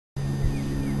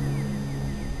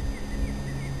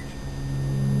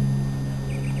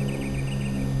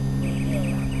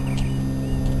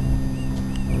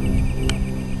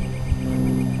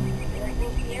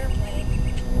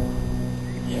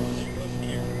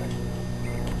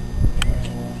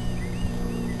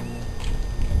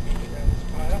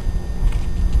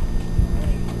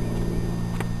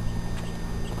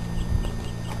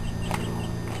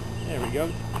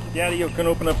Daddy can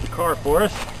open up the car for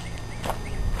us.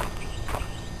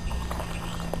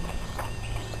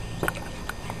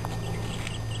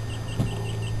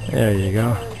 There you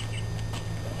go.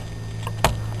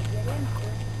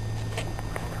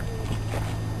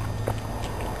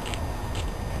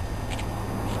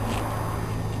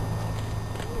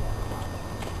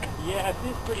 Yeah, it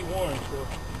is pretty warm, so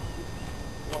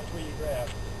watch where you grab.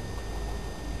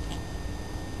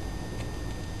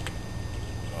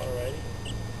 Alrighty.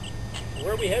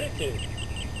 Where are we headed to?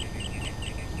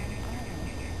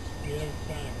 The other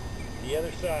side. The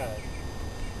other side.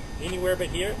 Anywhere but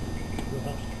here?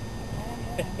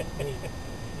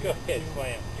 Go ahead,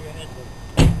 slam. You had to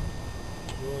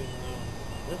going around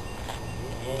this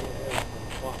way, all the way to the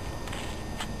clock.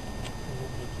 And then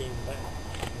you came back.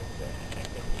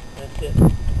 That's it.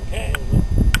 Okay.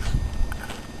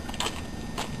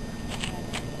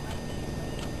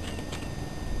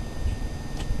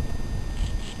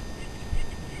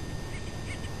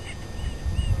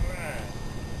 Alright.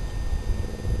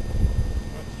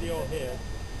 What's the old head?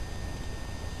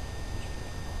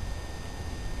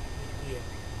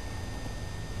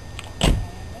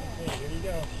 Okay, here you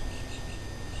go.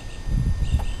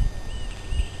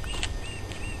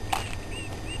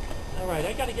 Alright,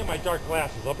 I gotta get my dark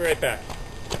glasses. I'll be right back.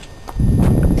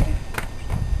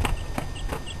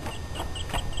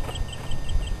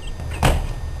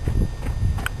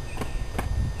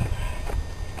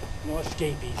 No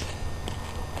escapees.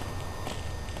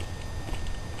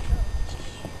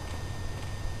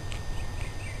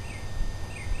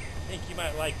 I think you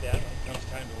might like that when it comes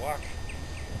time to walk.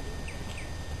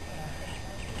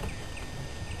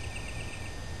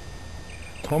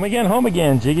 Home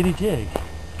again, jiggity jig.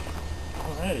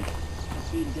 Alrighty, let's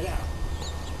see if you can get out.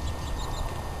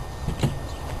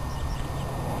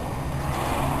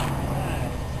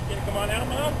 Alright, you gonna come on out,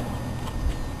 Mom?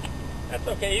 That's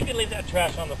okay, you can leave that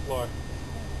trash on the floor.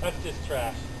 That's just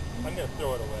trash. I'm gonna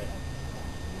throw it away.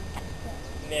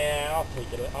 Nah, I'll take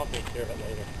care of it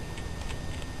later.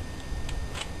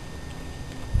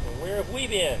 Well, where have we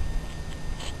been?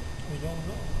 We don't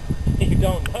know. You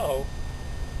don't know?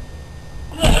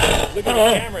 Look at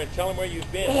the camera and tell them where you've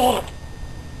been.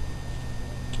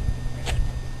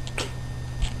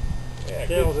 Yeah,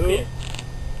 Tell good who? spin.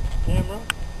 Camera?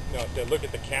 No, it said look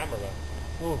at the camera.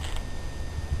 Oh.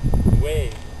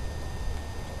 Wave.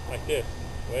 Like this.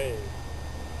 Wave.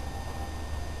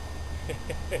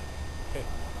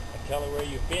 And tell her where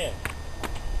you've been.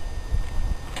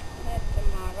 That's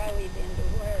tomorrow. We've been to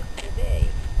work today.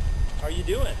 How are you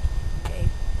doing? Okay.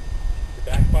 Your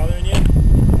back bothering you?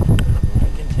 I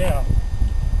can tell.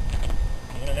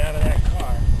 In and out of that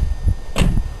car.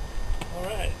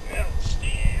 Alright, well,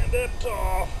 stand up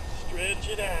tall. Stretch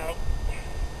it out.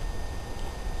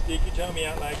 Stick your tummy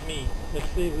out like me. Let's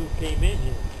see who came in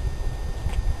here.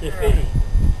 If Right. any.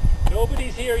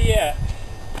 Nobody's here yet.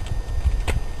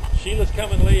 Sheila's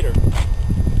coming later.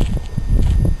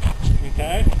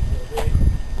 Okay? Okay.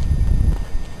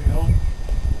 You know?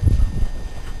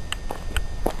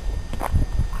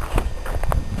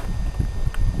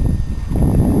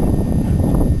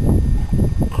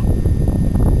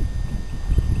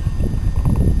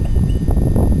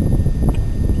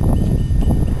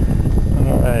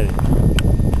 Alright.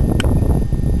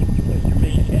 Like your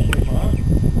main head, Mom.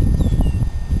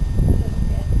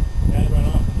 Dad run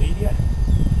off and leave you?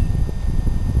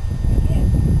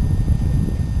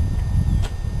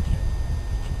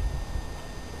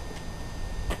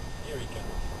 Here he comes.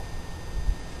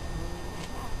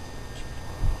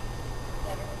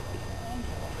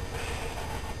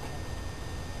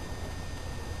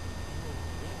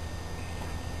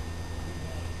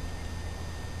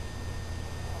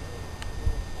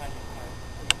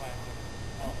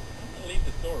 Oh, I'm going to leave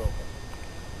the door open.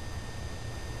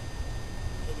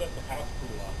 We'll let the house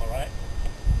cool off, alright?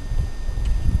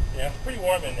 Yeah, it's pretty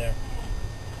warm in there.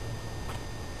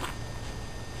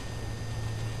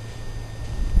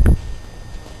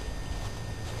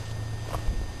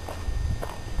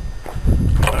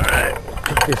 Alright,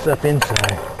 pick this up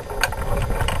inside.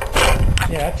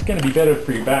 Yeah, it's going to be better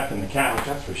for your back than the couch,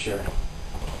 that's for sure.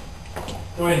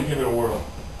 Go ahead and give it a whirl.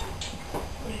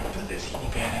 Let me put this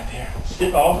heating pad up here.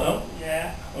 Stick all, oh,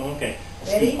 yeah, okay.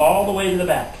 Ready? Stick all the way to the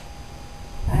back.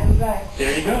 I'm right.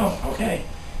 There you go, okay.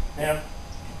 Now,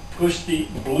 push the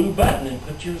blue button and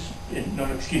put yours, no,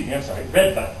 excuse me, I'm sorry,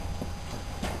 red button.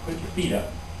 Put your feet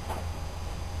up.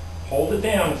 Hold it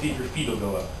down and see if your feet will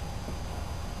go up.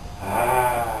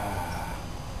 Ah.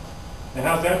 And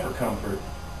how's that for comfort?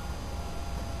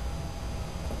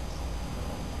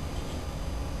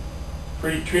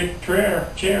 Pretty chair,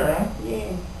 huh?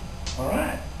 Yeah. All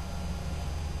right.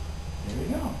 Here we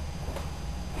go.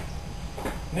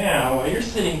 Now, while you're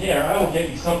sitting there, I will get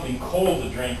you something cold to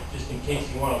drink just in case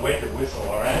you want to wet your whistle,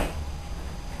 all right?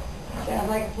 Sounds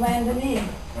like a plan to me.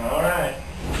 All right.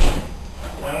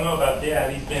 I don't know about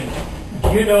Dad. He's been...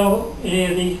 Do you know any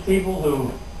of these people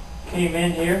who came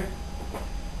in here?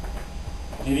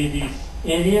 Any of these...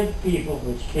 Any of the people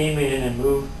which came in and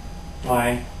moved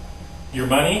my Your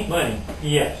money? money?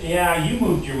 Yes. Yeah, you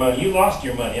moved your money. You lost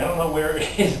your money. I don't know where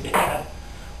it is, Dad.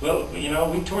 Well, you know,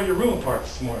 we tore your room apart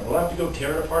this morning. We'll have to go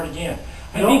tear it apart again.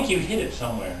 I No. think you hid it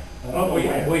somewhere. I don't know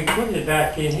where. We put it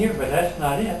back in here, but that's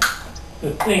not it.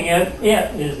 The thing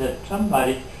is that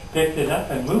somebody picked it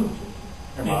up and moved it.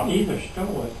 Here, Mom. And either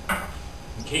stole it.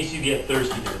 In case you get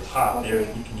thirsty, it's hot there.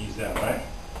 You can use that, right?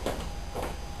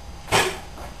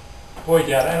 Boy,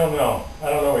 Dad, I don't know. I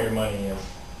don't know where your money is.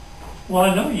 Well,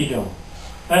 I know you don't.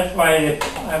 That's why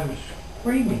I was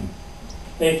screaming.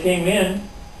 They came in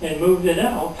and moved it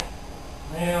out.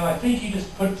 Well, I think you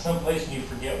just put it someplace and you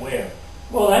forget where.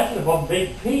 Well, that's a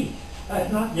big piece.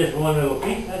 That's not just one little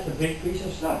piece. That's a big piece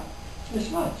of stuff. This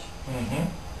much. Mm-hmm.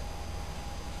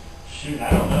 Shoot, I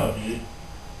don't know, dude.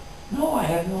 No, I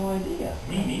have no idea.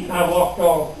 Me neither. I walked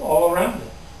all around it.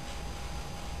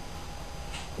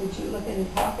 Did you look in the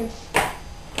pockets?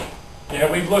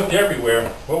 Yeah, we've looked everywhere.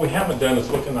 What we haven't done is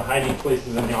look in the hiding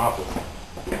places in the office.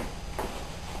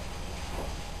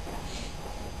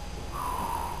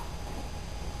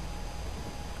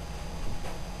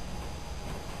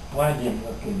 Why didn't you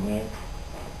look in there?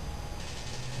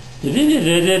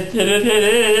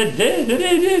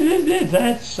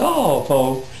 That's all,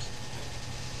 folks.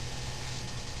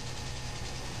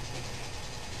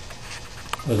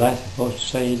 Was I supposed to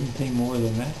say anything more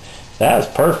than that? That was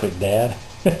perfect, Dad.